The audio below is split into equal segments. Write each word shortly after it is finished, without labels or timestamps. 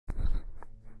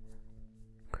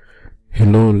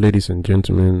Hello ladies and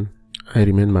gentlemen, I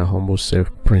remain my humble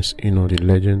self, Prince Eno the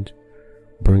Legend,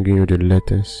 bringing you the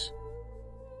latest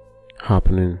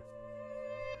happening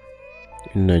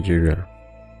in Nigeria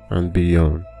and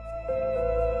beyond.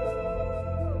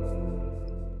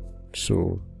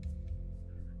 So,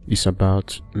 it's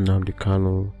about Nnamdi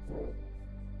Kanu.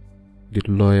 The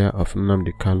lawyer of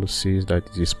Nnamdi Kanu says that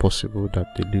it is possible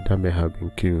that the leader may have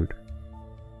been killed.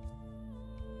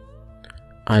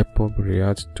 IPOB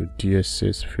reacts to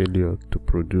DSS failure to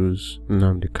produce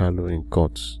Nnamdi Kanu in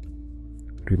courts.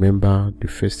 Remember, the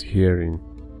first hearing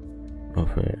of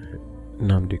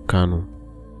Nnamdi Kanu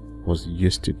was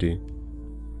yesterday,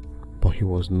 but he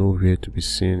was nowhere to be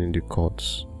seen in the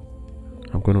courts.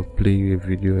 I'm gonna play you a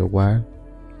video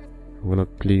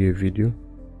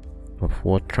of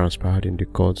what transpired in the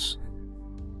courts.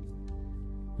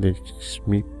 Let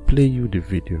me play you the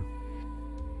video.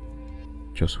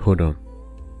 Just hold on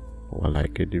while I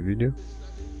get the video.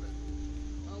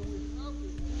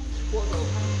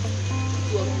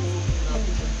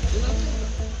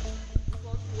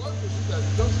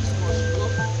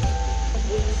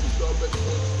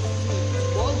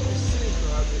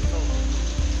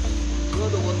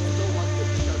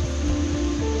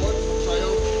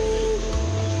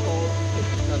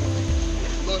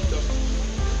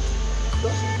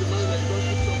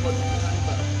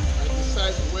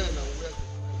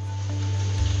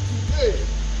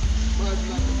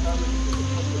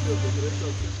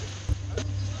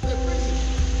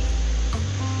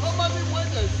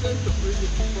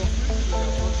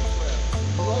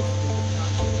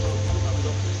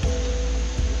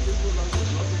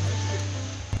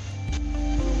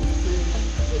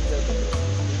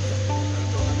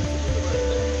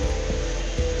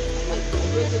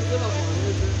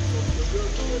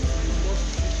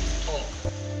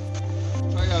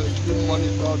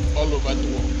 All over the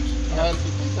world, and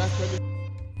it is actually.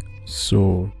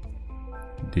 So,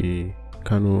 the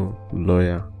Kanu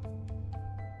lawyer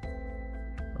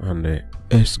and the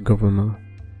ex-governor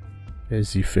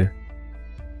Ezife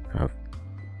have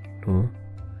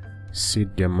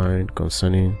said their mind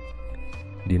concerning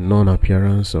the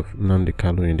non-appearance of Nnamdi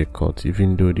Kanu in the court,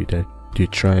 even though the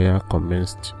trial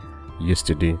commenced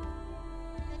yesterday.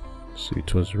 So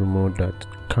it was rumored that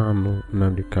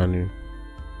Nnamdi Kanu,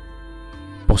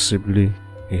 possibly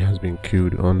he has been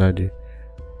killed under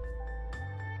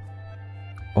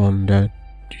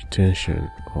detention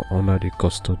or under the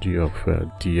custody of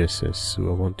DSS. So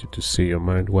I want you to say your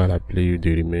mind while I play you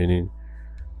the remaining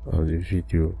of the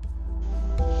video.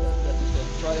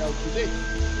 Trial today.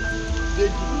 The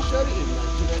judiciary in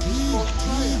Nigeria is for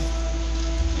trial.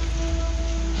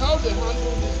 How they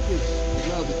handle this case will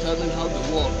now determine how the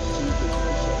world sees the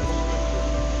judiciary.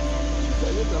 It's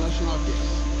an international case.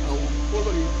 I will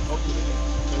follow it up to the next.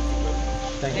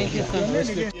 Thank you very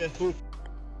much.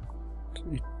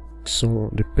 So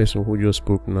the person who just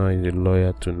spoke now is a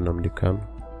lawyer to Nnamdi Kanu.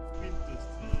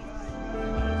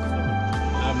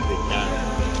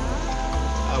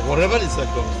 Whatever the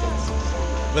circumstances,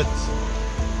 but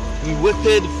we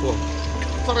waited for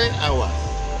 3 hours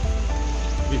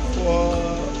before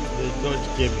the judge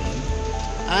came in,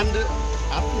 and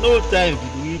at no time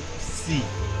did we see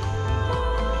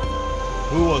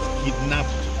who was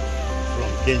kidnapped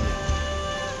from Kenya.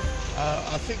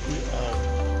 I think we are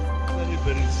very,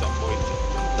 very disappointed.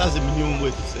 That's the minimum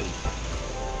way to say it.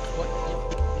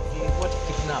 What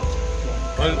kidnapped?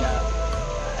 Well,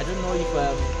 I don't know if the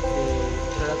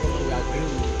federal government will agree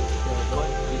with what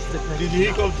the statement. Did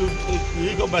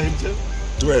he come by himself?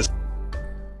 Yes.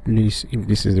 Please, if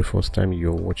this is the first time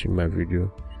you're watching my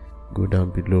video, go down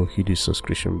below, hit the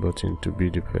subscription button to be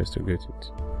the first to get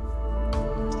it. Do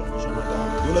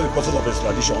you know the process of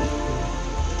extradition?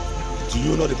 Do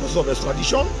you know the process of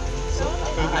extradition?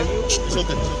 Are you? It's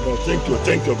okay. No,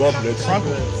 thank you, God bless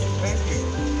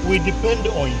you. We depend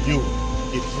on you,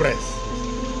 the press,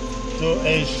 to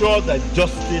ensure that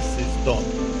justice is done.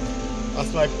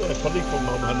 As my colleague from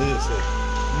Malaysia said,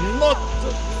 not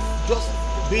just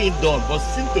being done, but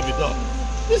seem to be done.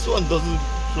 This one doesn't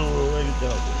show anything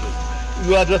of the case.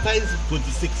 You advertised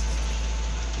 26th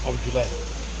of July.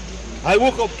 I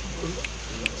woke up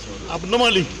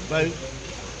abnormally by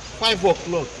 5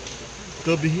 o'clock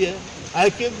to be here. I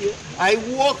came here. I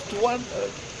walked 1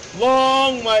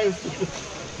 long mile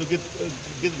to get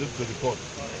to the court.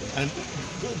 And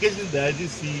getting there, I didn't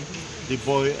see the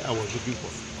boy I was looking for.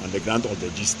 And the grant of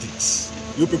logistics.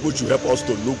 You people should help us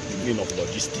to look the meaning of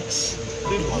logistics.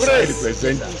 The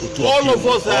press, all of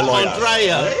us are on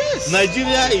trial. Yes.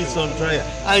 Nigeria is on trial.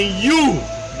 And you,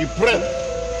 the press,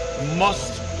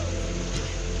 must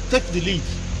take the lead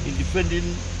in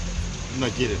defending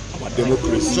Nigeria. Our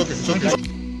democracy. It's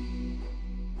okay.